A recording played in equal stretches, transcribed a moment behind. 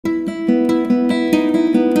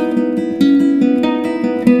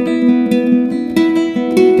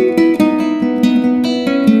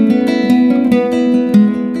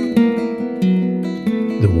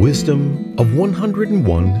of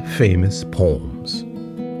 101 famous poems.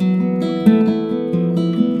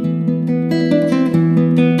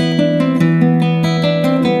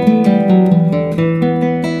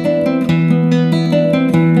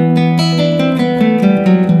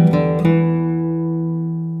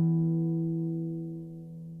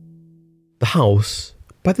 The House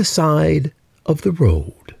by the Side of the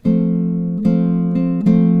Road.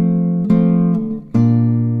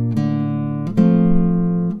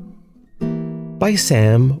 By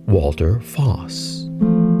Sam Walter Foss.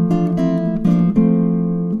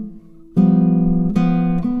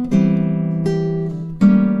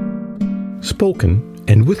 Spoken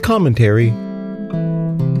and with commentary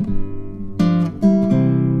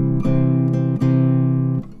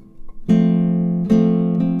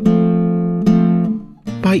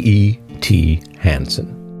by E.T.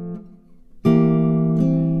 Hansen.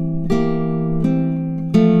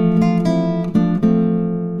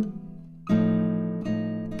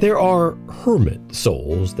 There are hermit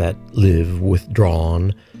souls that live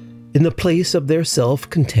withdrawn in the place of their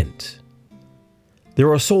self-content.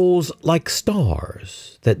 There are souls like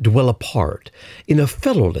stars that dwell apart in a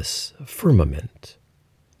fellowless firmament.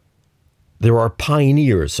 There are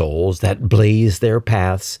pioneer souls that blaze their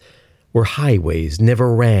paths where highways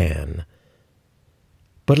never ran.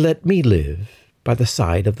 But let me live by the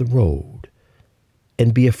side of the road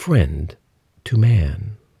and be a friend to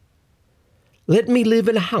man. Let me live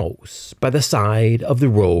in a house by the side of the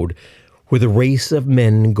road where the race of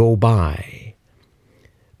men go by.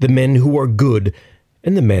 The men who are good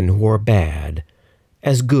and the men who are bad,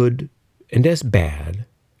 as good and as bad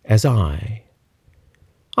as I.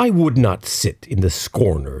 I would not sit in the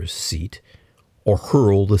scorner's seat or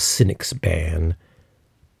hurl the cynic's ban.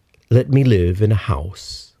 Let me live in a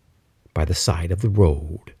house by the side of the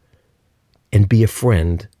road and be a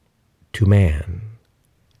friend to man.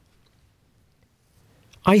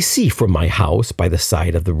 I see from my house by the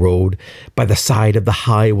side of the road, by the side of the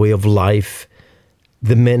highway of life,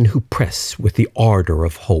 the men who press with the ardor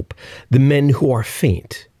of hope, the men who are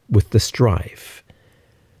faint with the strife.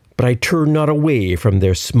 But I turn not away from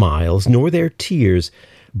their smiles nor their tears,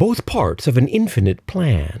 both parts of an infinite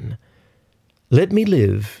plan. Let me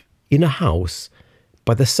live in a house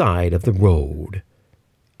by the side of the road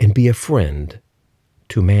and be a friend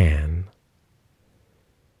to man.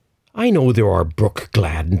 I know there are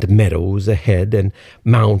brook-gladdened meadows ahead and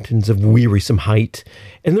mountains of wearisome height,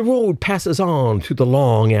 and the road passes on through the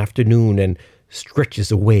long afternoon and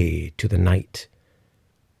stretches away to the night.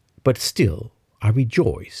 But still I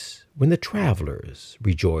rejoice when the travelers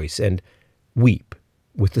rejoice and weep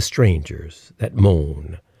with the strangers that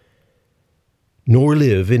moan, nor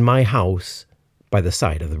live in my house by the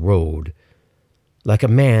side of the road like a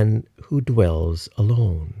man who dwells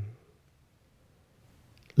alone.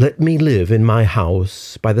 Let me live in my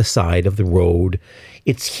house by the side of the road.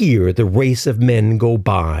 It's here the race of men go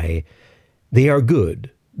by. They are good,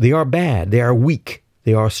 they are bad, they are weak,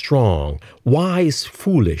 they are strong, wise,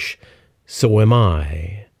 foolish, so am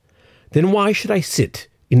I. Then why should I sit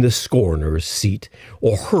in the scorner's seat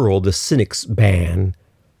or hurl the cynic's ban?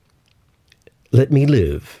 Let me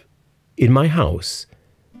live in my house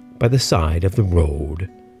by the side of the road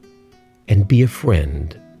and be a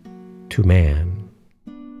friend to man.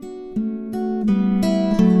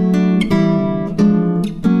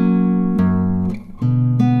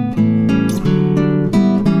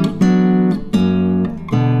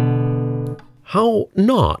 How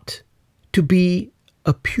not to be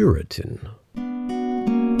a Puritan.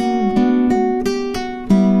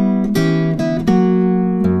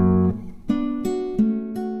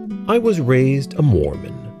 I was raised a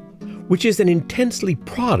Mormon, which is an intensely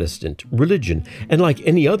Protestant religion, and like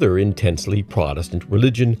any other intensely Protestant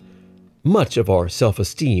religion, much of our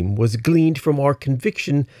self-esteem was gleaned from our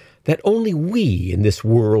conviction that only we in this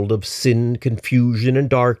world of sin, confusion, and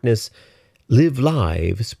darkness live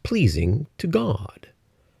lives pleasing to God.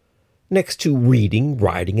 Next to reading,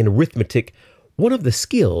 writing, and arithmetic, one of the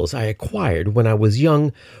skills I acquired when I was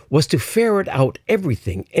young was to ferret out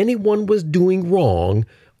everything anyone was doing wrong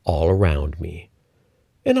all around me,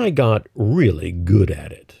 and I got really good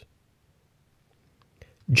at it.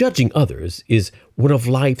 Judging others is one of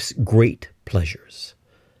life's great pleasures,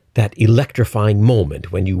 that electrifying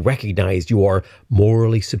moment when you recognize you are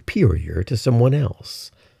morally superior to someone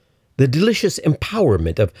else. The delicious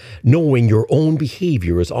empowerment of knowing your own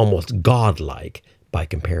behavior is almost godlike by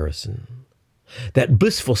comparison. That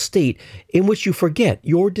blissful state in which you forget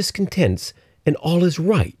your discontents and all is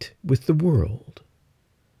right with the world.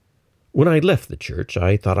 When I left the church,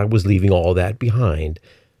 I thought I was leaving all that behind,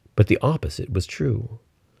 but the opposite was true.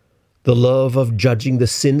 The love of judging the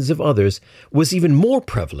sins of others was even more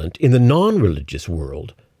prevalent in the non-religious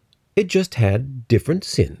world. It just had different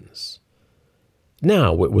sins.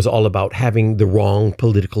 Now it was all about having the wrong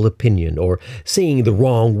political opinion, or saying the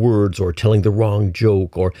wrong words, or telling the wrong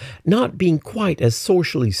joke, or not being quite as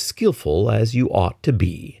socially skillful as you ought to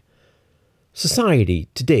be. Society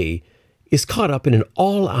today is caught up in an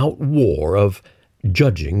all-out war of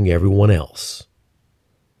judging everyone else.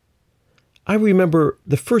 I remember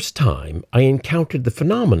the first time I encountered the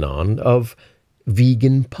phenomenon of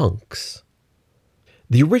vegan punks.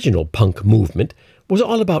 The original punk movement was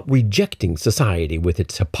all about rejecting society with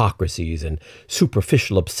its hypocrisies and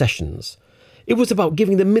superficial obsessions. It was about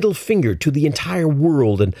giving the middle finger to the entire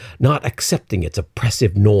world and not accepting its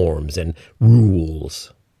oppressive norms and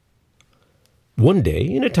rules. One day,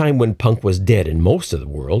 in a time when punk was dead in most of the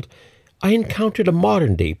world, I encountered a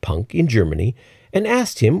modern-day punk in Germany and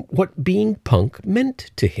asked him what being punk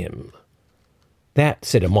meant to him. That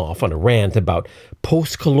set him off on a rant about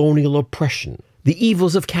post-colonial oppression, the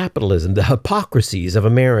evils of capitalism, the hypocrisies of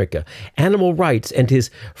America, animal rights, and his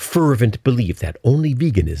fervent belief that only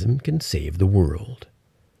veganism can save the world.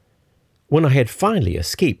 When I had finally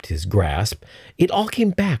escaped his grasp, it all came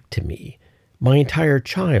back to me, my entire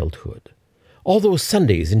childhood. All those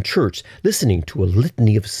Sundays in church listening to a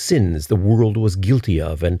litany of sins the world was guilty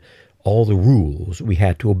of and all the rules we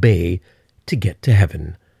had to obey to get to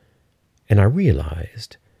heaven. And I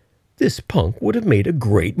realized this punk would have made a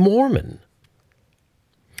great Mormon.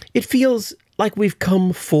 It feels like we've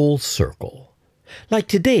come full circle. Like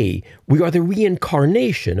today, we are the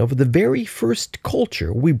reincarnation of the very first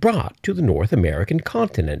culture we brought to the North American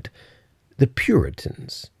continent, the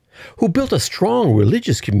Puritans, who built a strong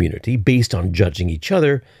religious community based on judging each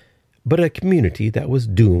other, but a community that was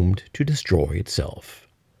doomed to destroy itself.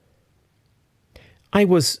 I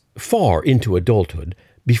was far into adulthood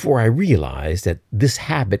before I realized that this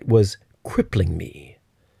habit was crippling me.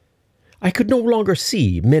 I could no longer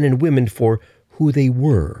see men and women for who they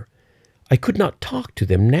were. I could not talk to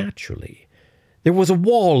them naturally. There was a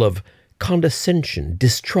wall of condescension,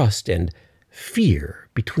 distrust, and fear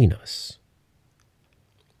between us.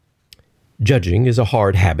 Judging is a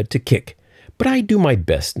hard habit to kick, but I do my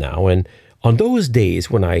best now, and on those days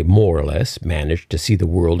when I more or less manage to see the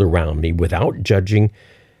world around me without judging,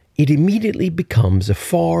 it immediately becomes a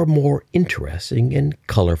far more interesting and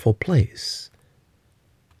colorful place.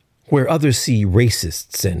 Where others see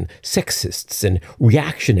racists and sexists and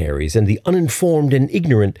reactionaries and the uninformed and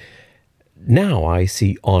ignorant, now I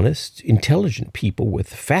see honest, intelligent people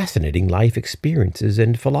with fascinating life experiences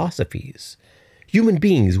and philosophies. Human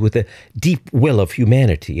beings with a deep well of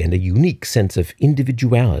humanity and a unique sense of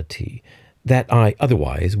individuality that I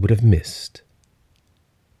otherwise would have missed.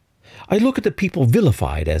 I look at the people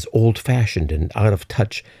vilified as old-fashioned and out of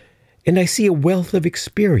touch, and I see a wealth of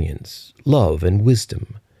experience, love, and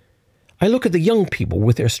wisdom. I look at the young people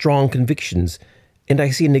with their strong convictions, and I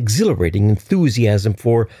see an exhilarating enthusiasm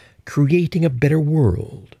for creating a better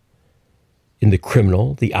world. In the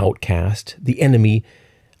criminal, the outcast, the enemy,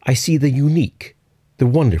 I see the unique, the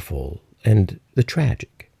wonderful, and the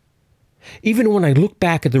tragic. Even when I look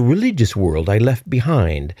back at the religious world I left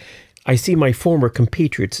behind, I see my former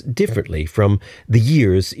compatriots differently from the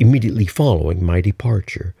years immediately following my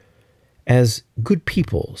departure, as good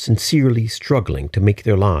people sincerely struggling to make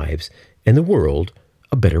their lives and the world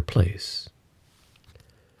a better place.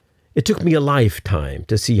 It took me a lifetime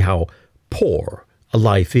to see how poor a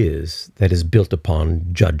life is that is built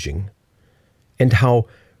upon judging, and how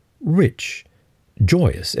rich,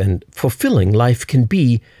 joyous, and fulfilling life can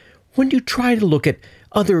be when you try to look at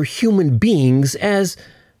other human beings as,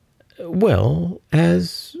 well,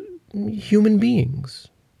 as human beings.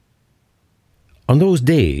 On those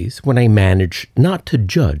days when I manage not to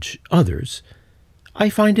judge others, I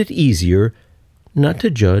find it easier not to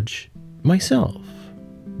judge myself.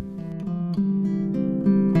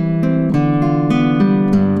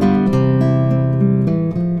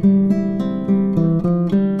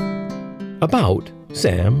 About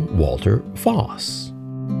Sam Walter Foss.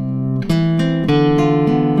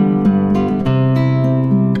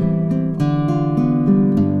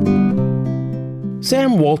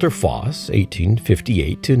 Sam Walter Foss,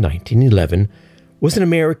 1858 to 1911, was an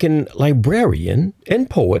American librarian and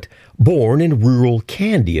poet born in rural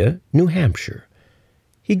Candia, New Hampshire.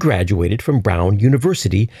 He graduated from Brown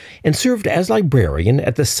University and served as librarian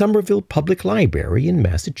at the Somerville Public Library in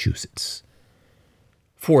Massachusetts.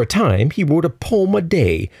 For a time, he wrote a poem a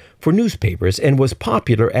day for newspapers and was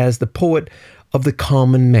popular as the poet of the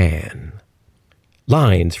common man.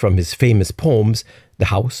 Lines from his famous poems, The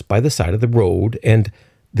House by the Side of the Road and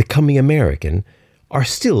The Coming American, are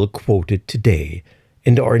still quoted today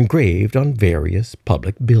and are engraved on various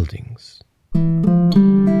public buildings.